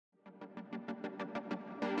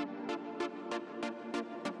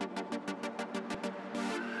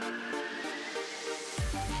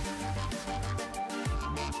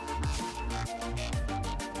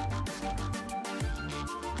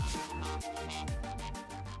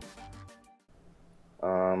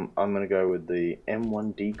I'm gonna go with the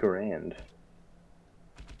M1D Grand.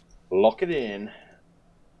 Lock it in.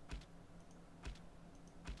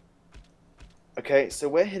 Okay, so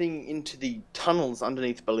we're heading into the tunnels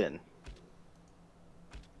underneath Berlin.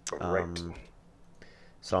 Correct.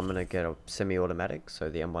 So I'm gonna get a semi-automatic, so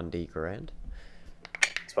the M1D Grand.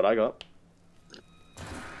 That's what I got.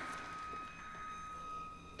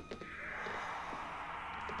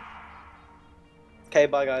 Okay,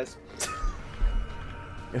 bye guys.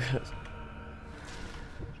 I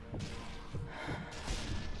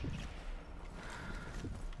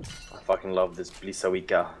fucking love this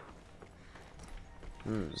Blisawika.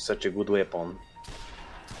 Such a good weapon.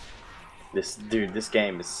 This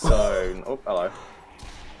game is so... Oh, hello.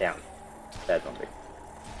 Down. Bad zombie.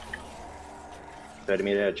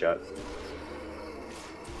 30-meter headshot.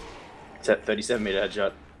 Set 37-meter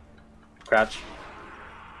headshot. Crouch.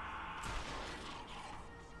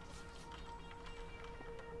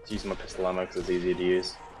 Let's use my pistol ammo because it's easier to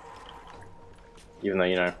use. Even though,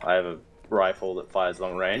 you know, I have a rifle that fires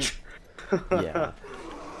long range. Yeah.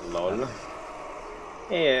 Lol.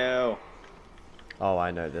 Ew. Oh,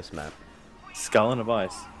 I know this map. Skull and a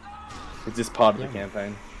Vice. Is this part of the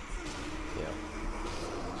campaign? Yeah.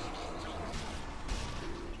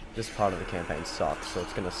 This part of the campaign sucks, so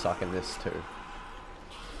it's gonna suck in this too.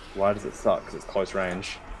 Why does it suck? Because it's close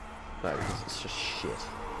range. No, because it's just shit.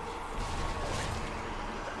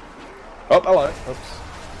 Oh, hello. Oops.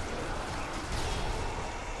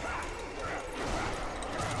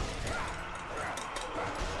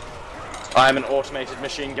 I'm an automated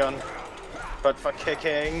machine gun, but for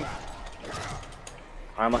kicking.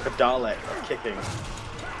 I'm like a Dalek of kicking.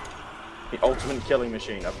 The ultimate killing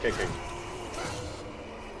machine of kicking.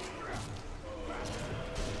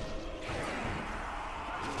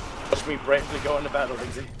 Watch me bravely go into battle,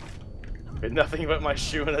 Lindsay. With nothing but my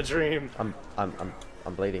shoe and a dream. I'm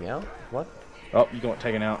bleeding out. What? Oh, you got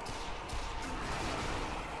taken out.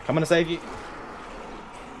 I'm gonna save you.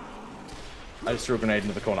 I just threw a grenade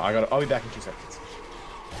into the corner. I'll be back in 2 seconds.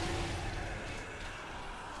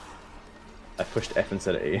 I pushed F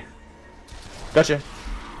instead of E. Gotcha.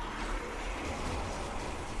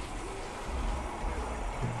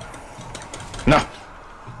 No.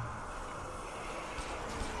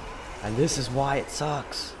 And this is why it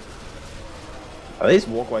sucks. Are these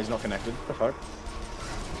walkways not connected? The fuck?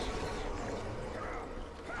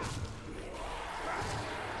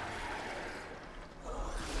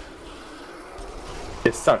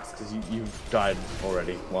 It sucks because you've died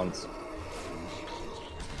already once.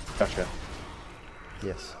 Gotcha.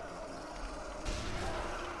 Yes.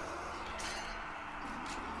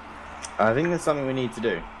 I think there's something we need to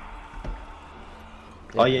do.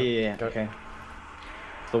 Yeah, oh yeah. Okay.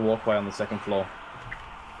 The walkway on the second floor.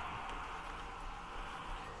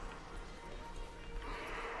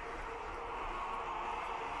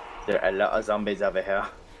 There are a lot of zombies over here.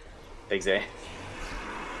 Pixies.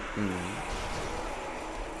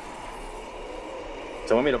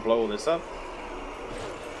 So want me to blow all this up?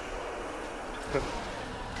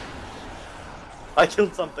 I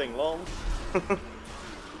killed something, lol.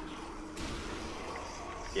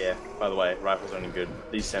 Yeah, by the way, rifles are only good.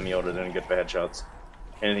 These semi-autos are only good for headshots.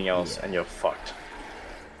 Anything else, and you're fucked.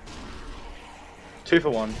 2 for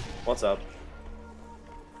 1. What's up?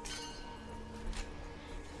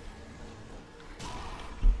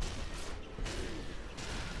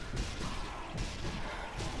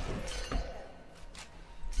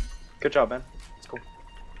 Good job, man. It's cool.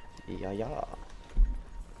 Yeah.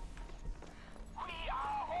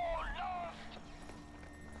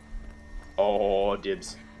 Oh,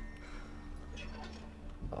 dibs.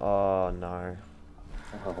 Oh no.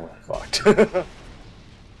 Oh, we're fucked.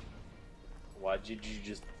 Why did you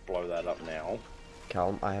just blow that up now?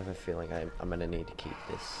 Calm, I have a feeling I'm gonna need to keep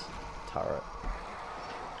this turret.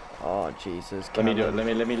 Oh Jesus. Let me do it. Let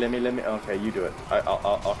me. Okay, you do it.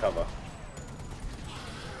 I'll cover.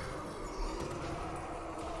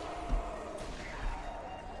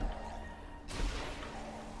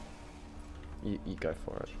 You go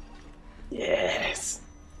for it. Yes.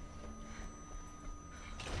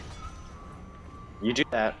 You do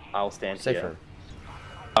that. I'll stand Safe here. room.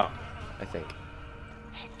 Oh, I think.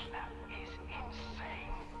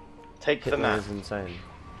 take the Hitler map. is insane.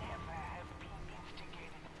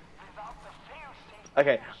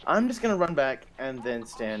 Okay, I'm just gonna run back and then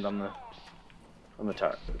stand on the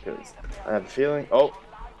turret because I have a feeling. Oh.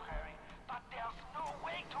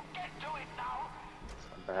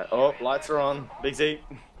 Oh, lights are on. Big Z.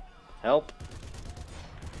 Help.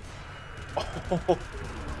 Oh.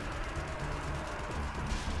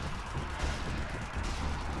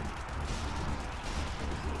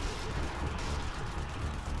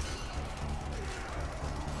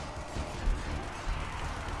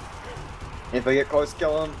 If I get close,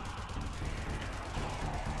 kill him.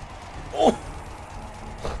 Oh!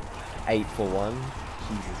 8 for 1.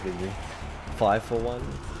 Jesus, baby. 5 for 1.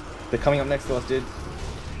 They're coming up next to us, dude.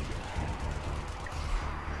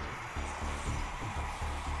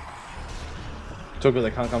 Too good,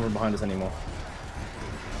 they can't come from behind us anymore.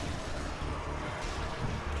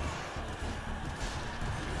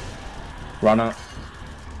 Runner.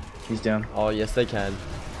 He's down. Oh, yes, they can.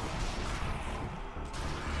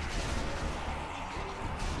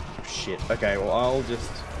 Shit. Okay, well, I'll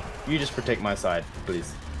just... You just protect my side,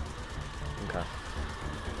 please. Okay.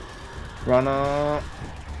 Runner.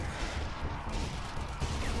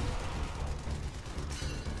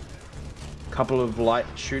 Couple of light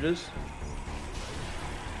shooters.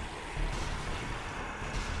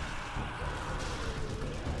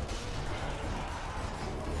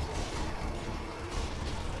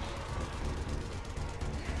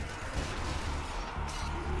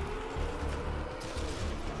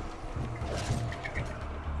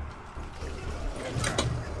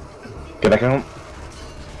 Get back home.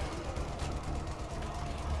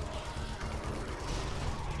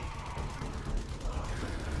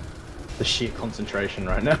 The sheer concentration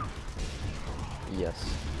right now. Yes.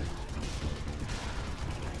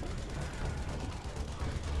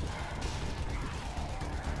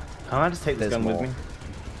 Can't I just take this gun with me?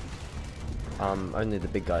 Only the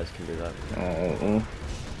big guys can do that. Oh.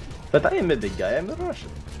 But I am a big guy, I'm a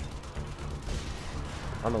Russian.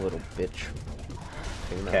 I'm a little bitch.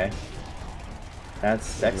 Okay.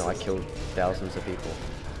 That's sexist. No, I killed thousands of people.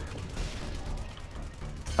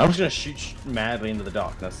 I'm just gonna shoot madly into the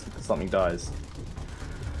darkness if something dies.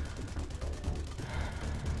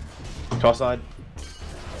 Toss side.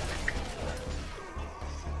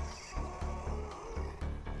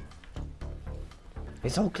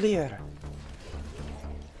 It's all clear.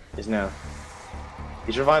 He's now.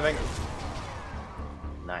 He's reviving.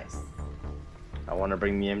 Nice. I want to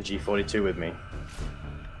bring the MG42 with me.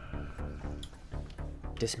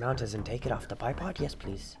 Dismount us and take it off the bipod? Yes,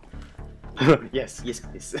 please. Yes,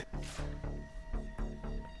 please.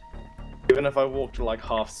 Even if I walked like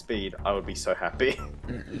half speed, I would be so happy.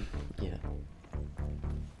 Yeah.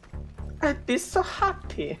 I'd be so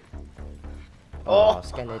happy. Oh,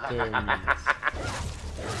 skeletons.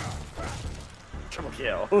 Triple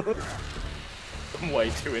kill. I'm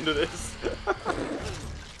way too into this.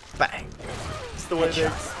 Bang. It's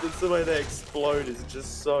the way they explode is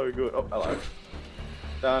just so good. Oh, hello.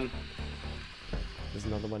 Done. There's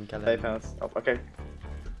another one, Caleb. Safe house. Oh, okay.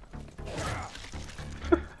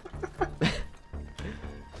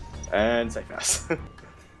 And safe house.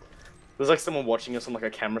 There's like someone watching us on like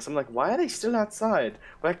a camera, so I'm like, why are they still outside?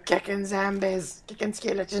 We're kicking zombies, kicking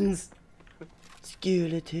skeletons.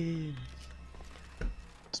 Skeleton.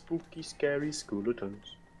 Spooky, scary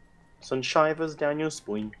skeletons. Sun shivers down your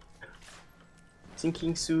spine.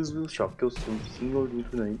 Sinking seas will shock your soul, single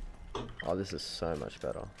tonight. Oh, this is so much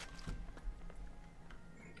better.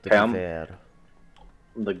 The Gewehr.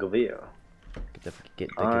 The Gewehr. Get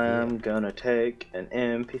the I'm gonna take an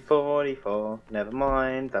MP44. Never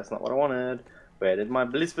mind, that's not what I wanted. Where did my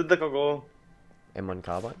bliss with the go? M1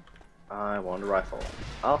 carbine? I want a rifle.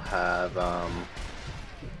 I'll have,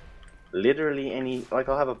 literally any, like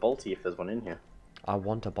I'll have a bolty if there's one in here. I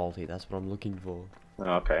want a bolty, that's what I'm looking for.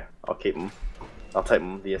 Oh, okay, I'll keep them. I'll take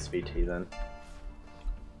them, the SVT then.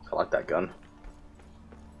 I like that gun.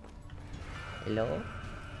 Hello?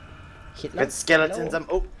 Hitler? It's skeletons,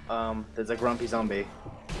 Hello? there's a grumpy zombie.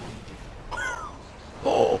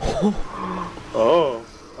 Oh,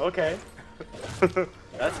 okay.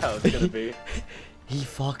 That's how it's gonna be. He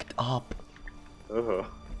fucked up. Oh.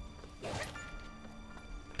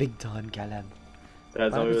 Big time, Callum.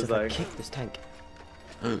 That zombie was like, kick this tank.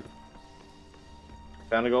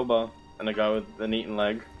 found a gold bar and a guy with an eaten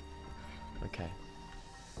leg. Okay.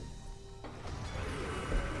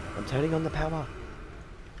 I'm turning on the power.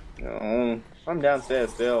 Oh, I'm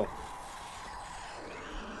downstairs still.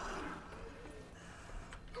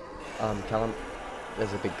 Callum,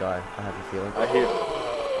 there's a big guy. I have a feeling. I hear.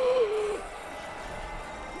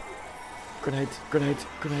 Grenades, grenades,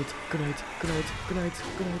 grenades, grenades, grenades, grenades,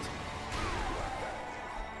 grenades.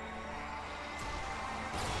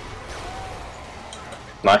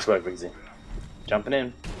 Nice work, Biggsy. Jumping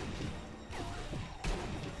in.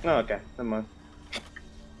 Oh, okay, never mind.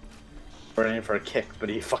 Running in for a kick, but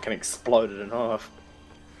he fucking exploded in half.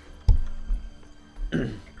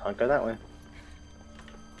 Can't go that way.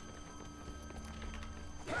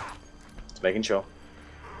 Just making sure.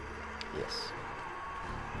 Yes.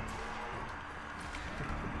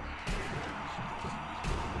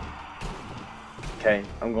 Okay,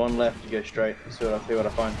 I'm going left, you go straight. See what I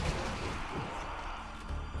find.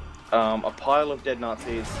 A pile of dead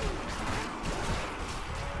Nazis.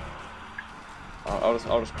 I'll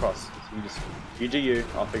just cross. You do you.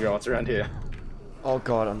 I'll figure out what's around here. Oh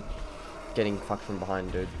god, I'm getting fucked from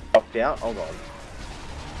behind, dude. Knocked out? Oh god.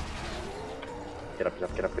 Get up, get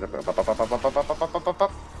up, get up, get up,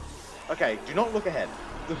 up. Okay, do not look ahead.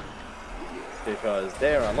 Because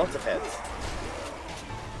there are lots of heads.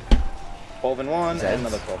 12 in one, Zeds. and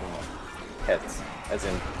another 12 in one. Heads. As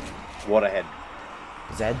in, what a head.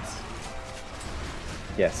 Zeds?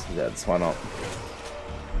 Yes, Zeds, why not?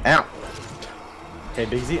 Ow! Okay,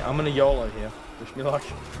 Biggsy, I'm gonna YOLO here. Wish me luck.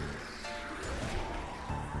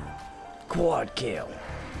 Quad kill.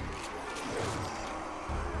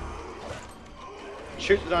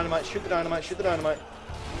 Shoot the dynamite, shoot the dynamite, shoot the dynamite.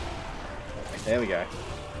 There we go.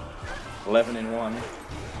 11 in one.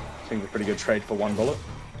 I think a pretty good trade for one bullet.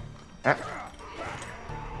 Ah.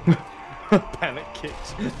 Panic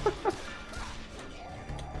kicked.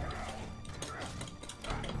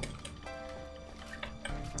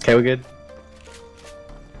 Okay, we're good.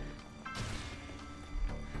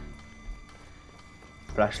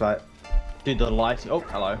 Flashlight. Dude, the light. Oh,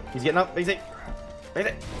 hello. He's getting up. Easy.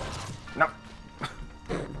 Easy. No.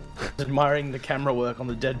 Admiring the camera work on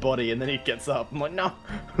the dead body, and then he gets up. I'm like, no.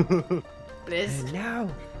 Please. No.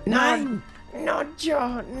 Nine. No,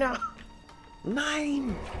 John. No.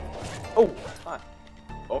 9. Oh, hi.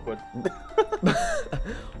 Awkward.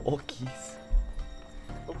 Orkies.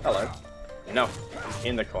 Oh, hello. No. He's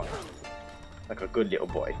in the corner. Like a good little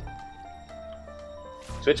boy.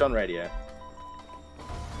 Switch on radio.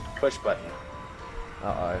 Push button.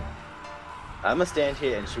 Uh-oh. I'm gonna stand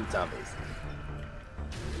here and shoot zombies.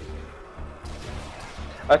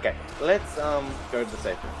 Okay, let's go to the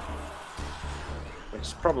safe room. Which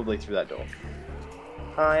is probably through that door.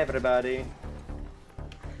 Hi everybody.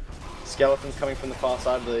 Skeletons coming from the far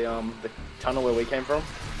side of the tunnel where we came from.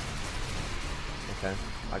 Okay,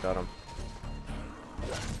 I got him.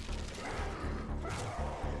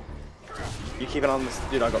 You keep an eye on this.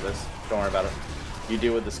 Dude, I got this. Don't worry about it. You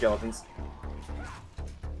deal with the skeletons.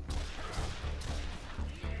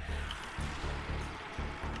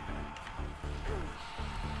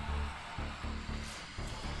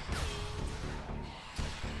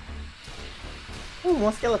 Ooh,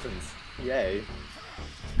 more skeletons. Yay.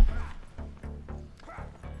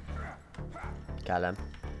 Got him.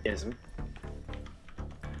 Yes.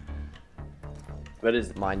 What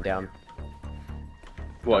is it? Mine down.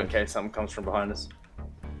 What, in case something comes from behind us?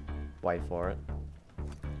 Wait for it.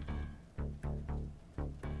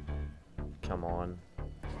 Come on.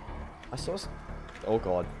 I saw oh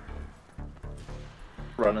god.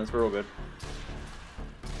 Runners, we're all good.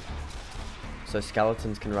 So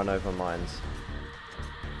skeletons can run over mines.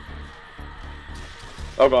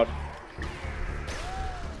 Oh god.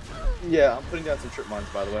 Yeah, I'm putting down some trip mines,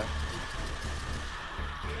 by the way.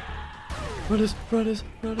 Runners, runners,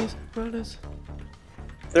 runners, runners.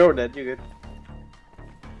 They're all dead, you're good.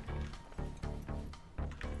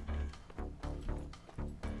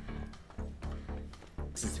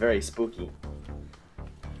 This is very spooky.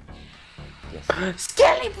 Yes.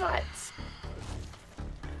 Skelly butts!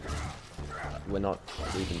 We're not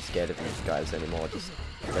even scared of these guys anymore, just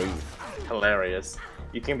leave. Hilarious.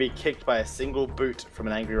 You can be kicked by a single boot from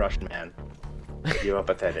an angry Russian man. You are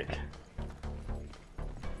pathetic.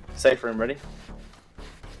 Safe room, ready?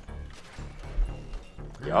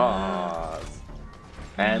 Yas.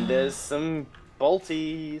 And there's some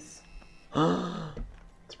bolties.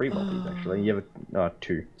 3 bolties, actually. You have a,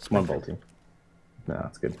 2. It's 1 bolty. No,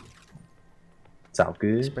 that's good. It's all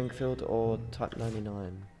good. Springfield or Type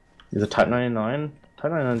 99? Is it Type 99?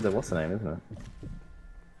 Type 99 is what's the name, isn't it?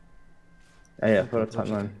 Oh yeah, put a Type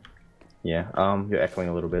 9. Yeah, you're echoing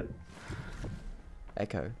a little bit.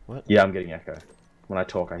 Echo? What? Yeah, I'm getting echo. When I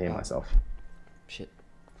talk, I hear myself. Shit.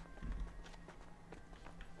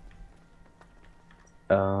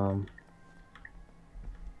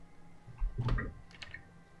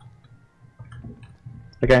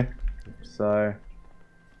 Okay. So.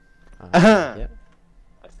 Yep.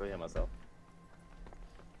 I still hear myself.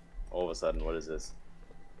 All of a sudden, what is this?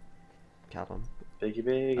 Callum. Biggie,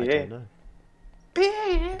 biggie. I don't know.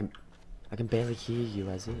 Big. I can barely hear you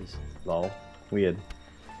as is. Lol. Weird.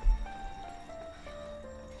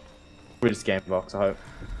 We're just game box, I hope.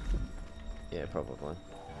 Yeah, probably.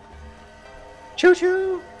 Choo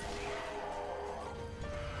choo!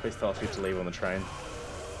 Please tell us we have to leave on the train.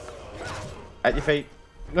 At your feet.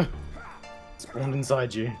 Spawned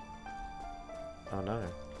inside you. Oh no.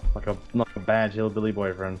 Like a bad hillbilly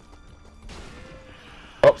boyfriend.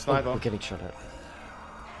 Oh, sniper. Oh, we're getting shot at.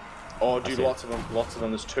 Oh, dude, lots of them. Lots of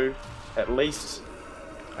them. There's 2, at least.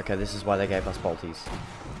 Okay, this is why they gave us bolties.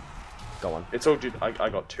 Go on. It's all G. I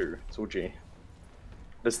got 2. It's all G.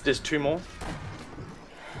 There's 2 more.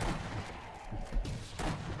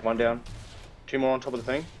 1 down. 2 more on top of the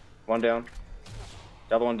thing. 1 down.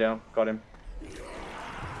 The other one down. Got him.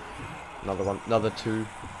 Another one. Another 2.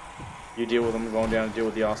 You deal with them. Going down and deal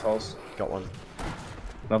with the assholes. Got one.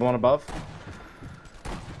 Another one above.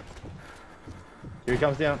 Here he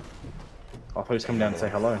comes down. I thought he was coming down to say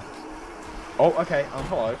hello. Oh, okay.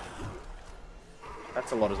 Hello.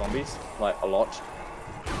 That's a lot of zombies. Like, a lot.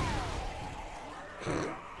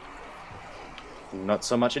 Not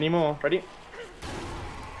so much anymore. Ready?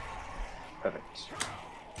 Perfect.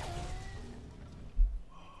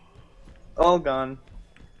 All gone.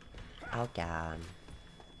 All gone.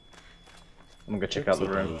 I'm gonna go check out the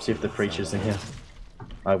room, see if the preacher's in here.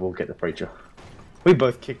 I will get the preacher. We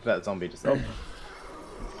both kicked that zombie just up.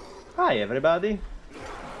 Hi everybody.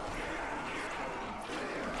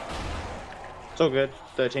 It's all good.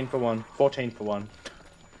 13 for 1. 14 for 1.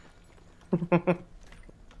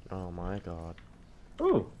 Oh my god.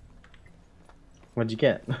 Ooh. What'd you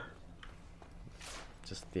get?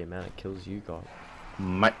 Just the amount of kills you got.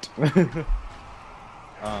 Mate. There's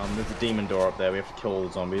a demon door up there. We have to kill all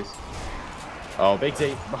the zombies. Oh, Big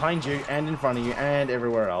Z, behind you, and in front of you, and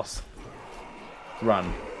everywhere else.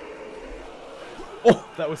 Run. Oh,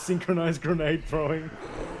 that was synchronized grenade throwing.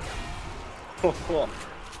 Boop.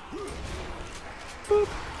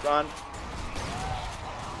 Run.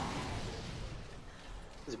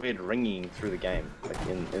 There's weird ringing through the game, like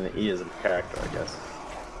in the ears of the character, I guess.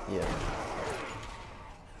 Yeah.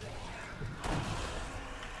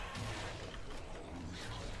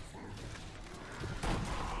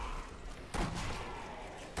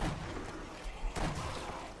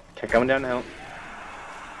 Okay, coming down now.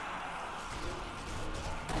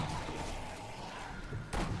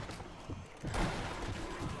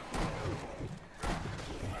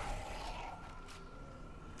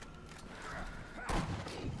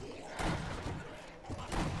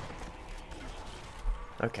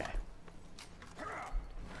 Okay.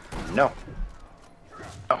 No.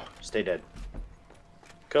 Oh, stay dead.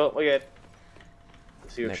 Cool, we're good.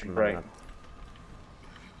 Let's see what should break.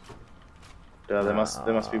 There must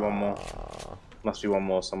be one more. Must be one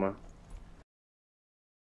more somewhere.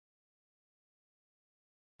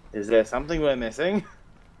 Is there something we're missing?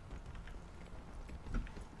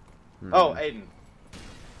 Oh, Aiden.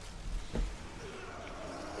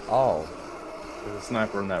 Oh. There's a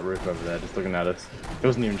sniper on that roof over there, just looking at us. He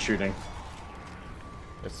wasn't even shooting.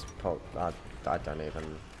 It's probably... I don't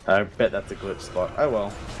even... I bet that's a glitch spot. Oh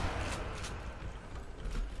well.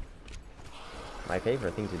 My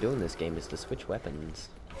favorite thing to do in this game is to switch weapons.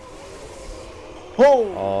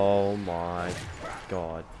 Oh! Oh my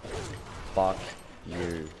god. Fuck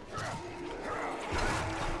you.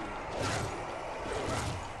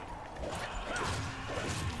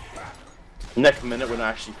 Next minute we're not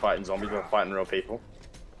actually fighting zombies, we're fighting real people.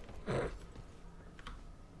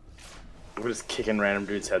 We're just kicking random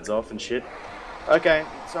dudes' heads off and shit. Okay,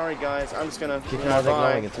 sorry guys, I'm just gonna...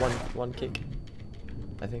 Ignoring. It's one kick.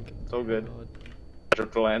 I think. It's all good. I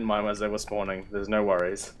dropped a landmine as they were spawning, there's no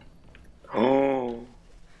worries. Oh.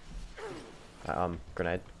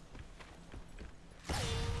 Grenade.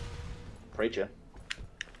 Preacher.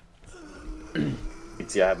 You can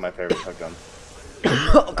see I have my favorite shotgun.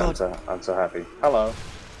 Oh god. I'm so happy. Hello.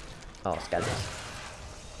 Oh, scanners.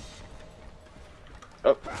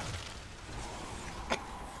 Oh.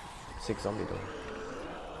 6 zombie door.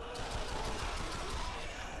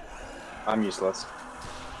 I'm useless.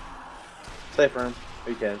 Safe room.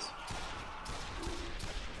 Who cares?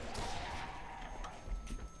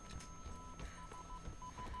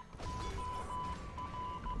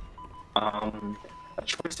 A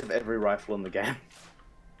choice of every rifle in the game.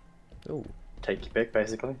 Ooh. Take your pick,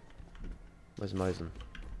 basically. Where's Mosin?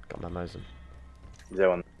 Got my Mosin. Is there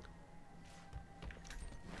one?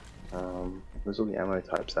 Where's all the ammo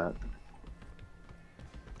types at?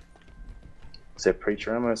 Is there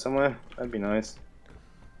preacher ammo somewhere? That'd be nice.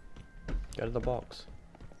 Go to the box.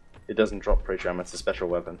 It doesn't drop preacher ammo, it's a special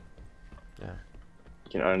weapon. Yeah.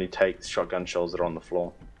 You can only take shotgun shells that are on the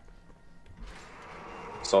floor.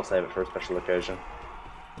 So I'll save it for a special occasion.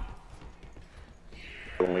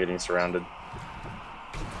 I'm getting surrounded.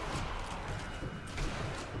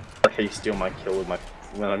 Like how you steal my kill with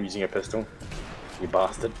when I'm using a pistol. You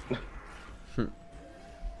bastard.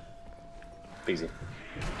 Pixies.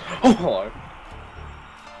 Oh, hello.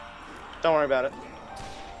 Don't worry about it.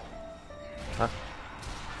 Huh?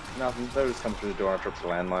 Nothing. They'll just come through the door and trip the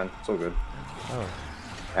landmine. It's all good. Oh.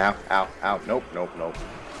 Ow, ow, ow. Nope, nope, nope.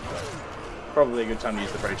 Probably a good time to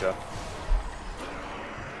use the preacher.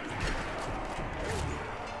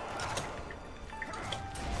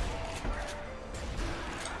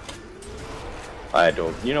 I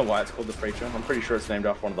adore. You know why it's called the Preacher? I'm pretty sure it's named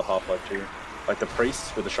after one of the Half-Life 2. Like the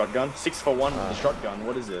priest with the shotgun. 6 for 1 with the shotgun.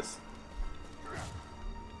 What is this?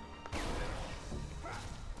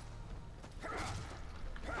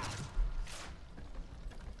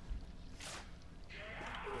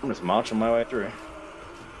 I'm just marching my way through.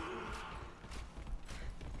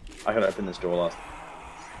 I gotta open this door last.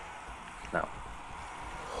 No.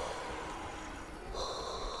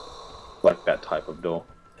 Like that type of door.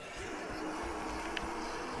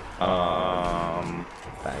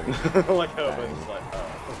 Bang. Like Herbert's like,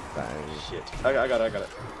 oh. Bang. Shit. I got it.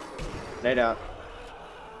 Nade out.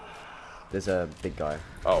 There's a big guy.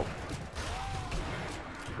 Oh.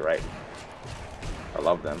 Great. I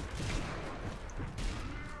love them.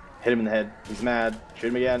 Hit him in the head. He's mad. Shoot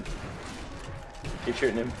him again. Keep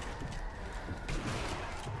shooting him.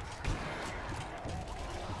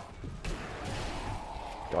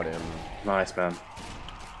 Got him. Nice, man.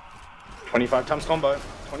 25 times combo.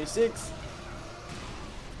 26.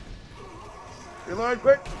 Reload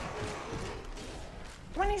quick.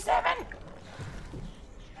 27.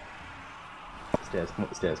 Stairs, come up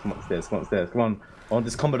the stairs, come up the stairs, come up the stairs, come on. I want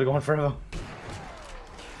this combo to go on forever.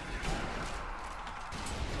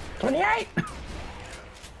 28!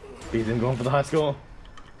 Beat him going for the high score.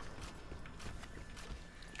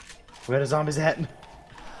 Where the zombies at?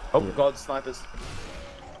 Oh god, snipers.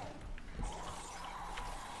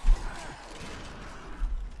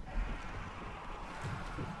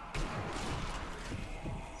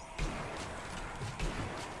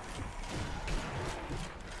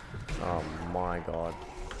 Oh my god.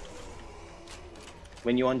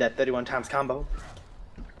 When you on that 31 times combo.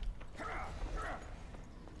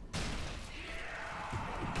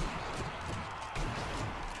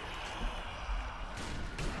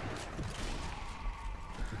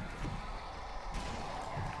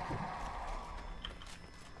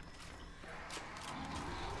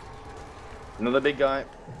 Another big guy.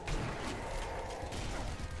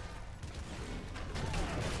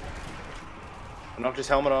 Knocked his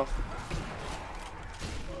helmet off.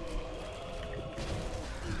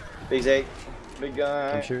 Big Z. Big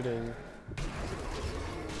guy. I'm shooting.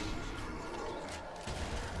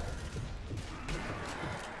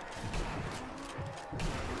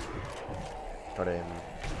 Got him.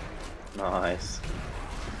 Nice.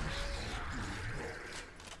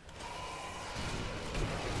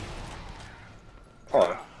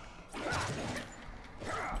 Oh.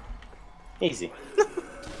 Easy.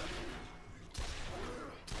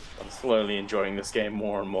 I'm slowly enjoying this game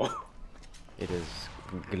more and more. It is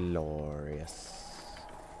glorious.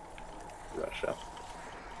 Russia.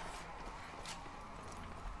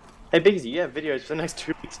 Hey Biggsy, you have videos for the next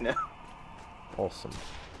 2 weeks now. Awesome.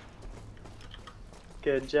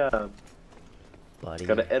 Good job. Buddy.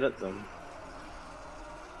 Gotta edit them.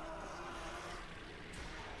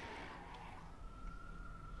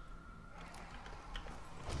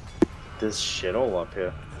 There's shit all up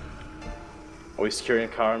here. Are we securing a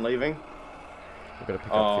car and leaving? We've got to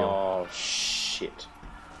pick up fuel. Oh shit.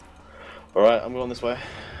 Alright, I'm going this way.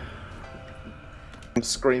 I'm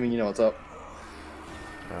screaming, you know what's up.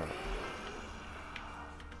 Oh.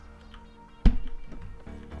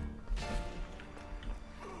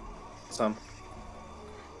 Some.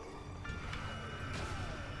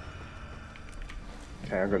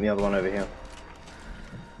 Okay, I've got the other one over here.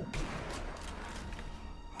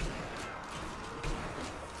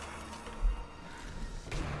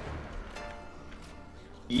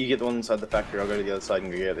 You get the one inside the factory, I'll go to the other side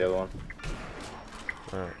and go get the other one.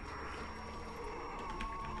 Alright.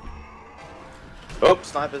 Oh,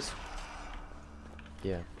 snipers.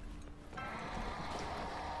 Yeah.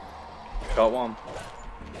 Got one.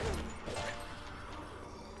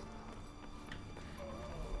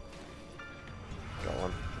 Got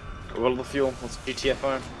one. All the fuel, let's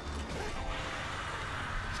GTFO.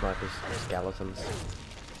 Snipers. Skeletons.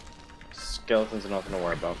 Skeletons are nothing to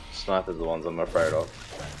worry about. Snipers are the ones I'm afraid of.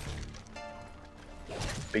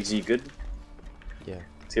 Big Z, you good? Yeah.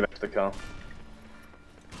 Let's get back to the car.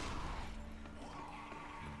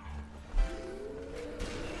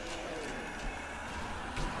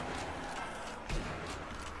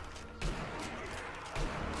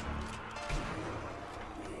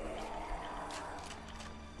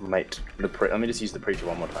 Mate, let me just use the preacher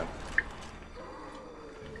one more time.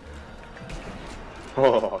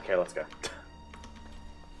 Oh, okay, let's go.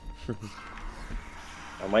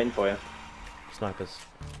 I'm waiting for you. Snipers.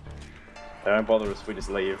 They don't bother us, we just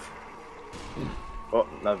leave. Oh,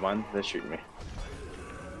 never mind, they're shooting me.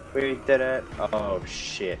 We did it! Oh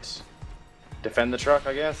shit. Defend the truck,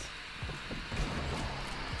 I guess?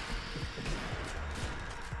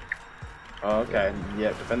 Oh, okay, yeah,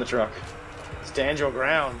 defend the truck. Stand your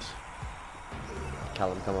ground.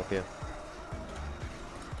 Callum, come up here.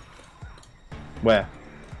 Where?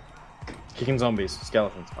 Kicking zombies,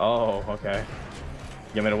 skeletons. Oh, okay.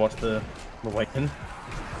 You want me to watch the Awaken?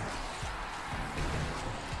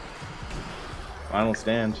 Final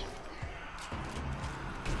stand.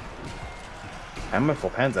 Ammo for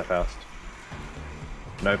Panzerfaust.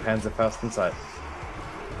 No Panzerfaust in sight.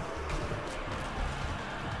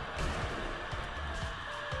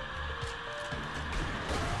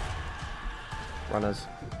 Runners.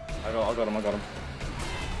 I got him.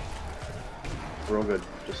 We're all good.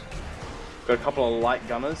 Just got a couple of light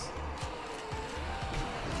gunners.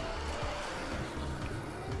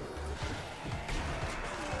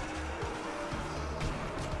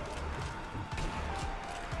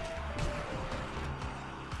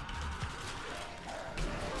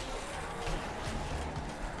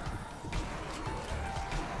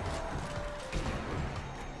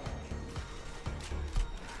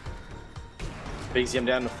 Pixies, I'm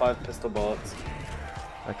down to 5 pistol bullets.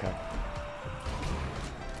 Okay.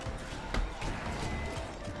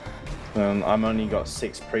 I'm only got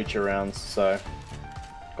 6 preacher rounds, so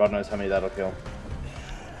God knows how many that'll kill.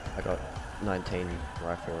 I got 19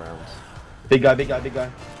 rifle rounds. Big guy. Good, you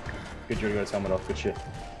got his helmet off. Good shit.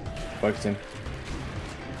 Focus him.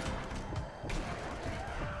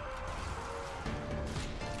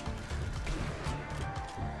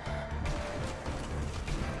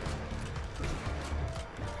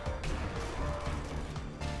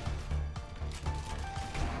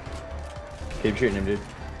 Keep shooting him, dude.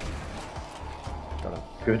 Got him.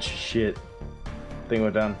 Good shit. Think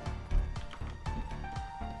we're done.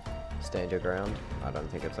 Stand your ground. I don't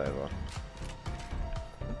think it's over.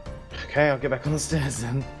 Okay, I'll get back on the stairs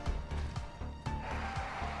then.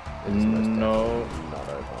 It is most No. definitely not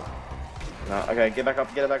over. No, okay, get it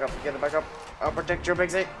back up. I'll protect your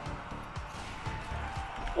Pixie.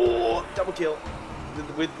 Oh, double kill.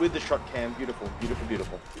 With the shot cam. Beautiful.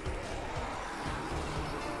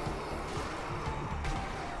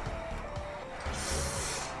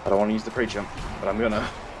 I don't want to use the preacher, but I'm gonna.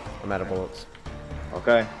 I'm out of bullets.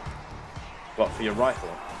 Okay. What, for your rifle?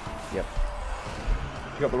 Yep.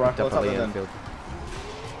 You got the rifle? Definitely Let's have Enfield.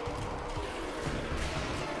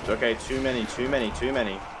 it then. Okay, too many.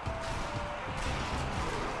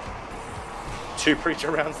 2 preacher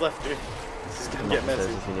rounds left, dude. This is gonna get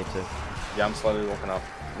messy. If you need to. Yeah, I'm slowly walking up.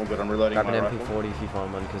 All good, I'm reloading Grab my an rifle. MP40 if you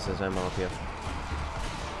find one, because there's ammo up here.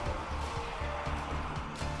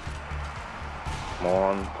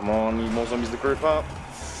 Come on, need more zombies to group up.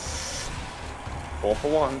 4 for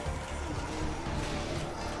 1.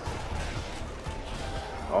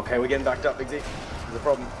 Okay, we're getting backed up, Big Z. There's a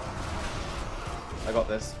problem. I got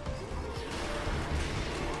this.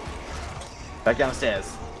 Back down the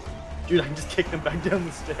stairs. Dude, I can just kick them back down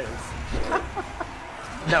the stairs.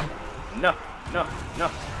 No.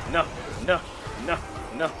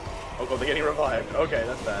 Oh god, they're getting revived. Okay,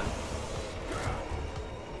 that's bad.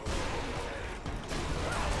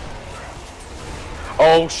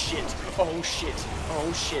 Oh shit!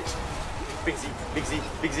 Big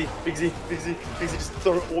Z, just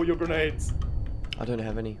throw all your grenades. I don't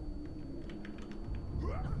have any.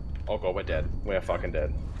 Oh god, we're dead. We're fucking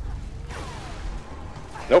dead.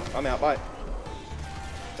 Nope, I'm out, bye.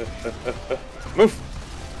 Move!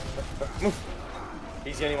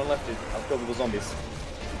 He's the only one left, dude. I've killed all the zombies.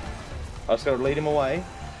 I just gotta lead him away,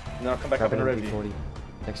 and then I'll come back Grab up an and revive you. MP40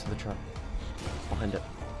 next to the truck. Behind it.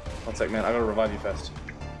 1 sec, man. I gotta revive you first.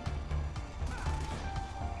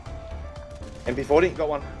 MP40, got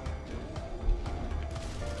one.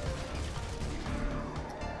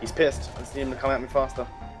 He's pissed. I just need him to come at me faster.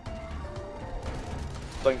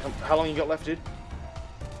 How long you got left, dude?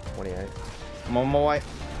 28. I'm on my way.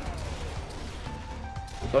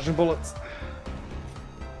 Dodging bullets.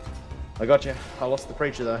 I got you. I lost the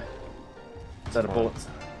preacher though. It's out of bullets.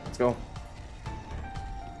 Let's go.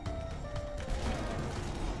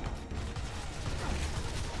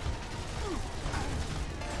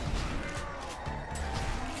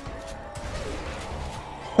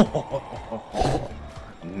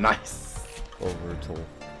 Nice. Brutal.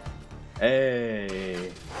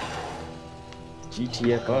 Hey.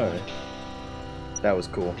 GTFO. That was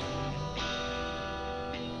cool.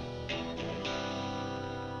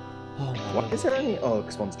 Oh, Why is there any? Oh,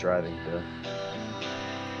 because one's driving too.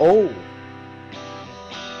 Oh.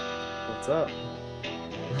 What's up?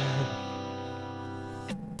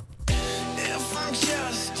 If I'm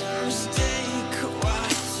just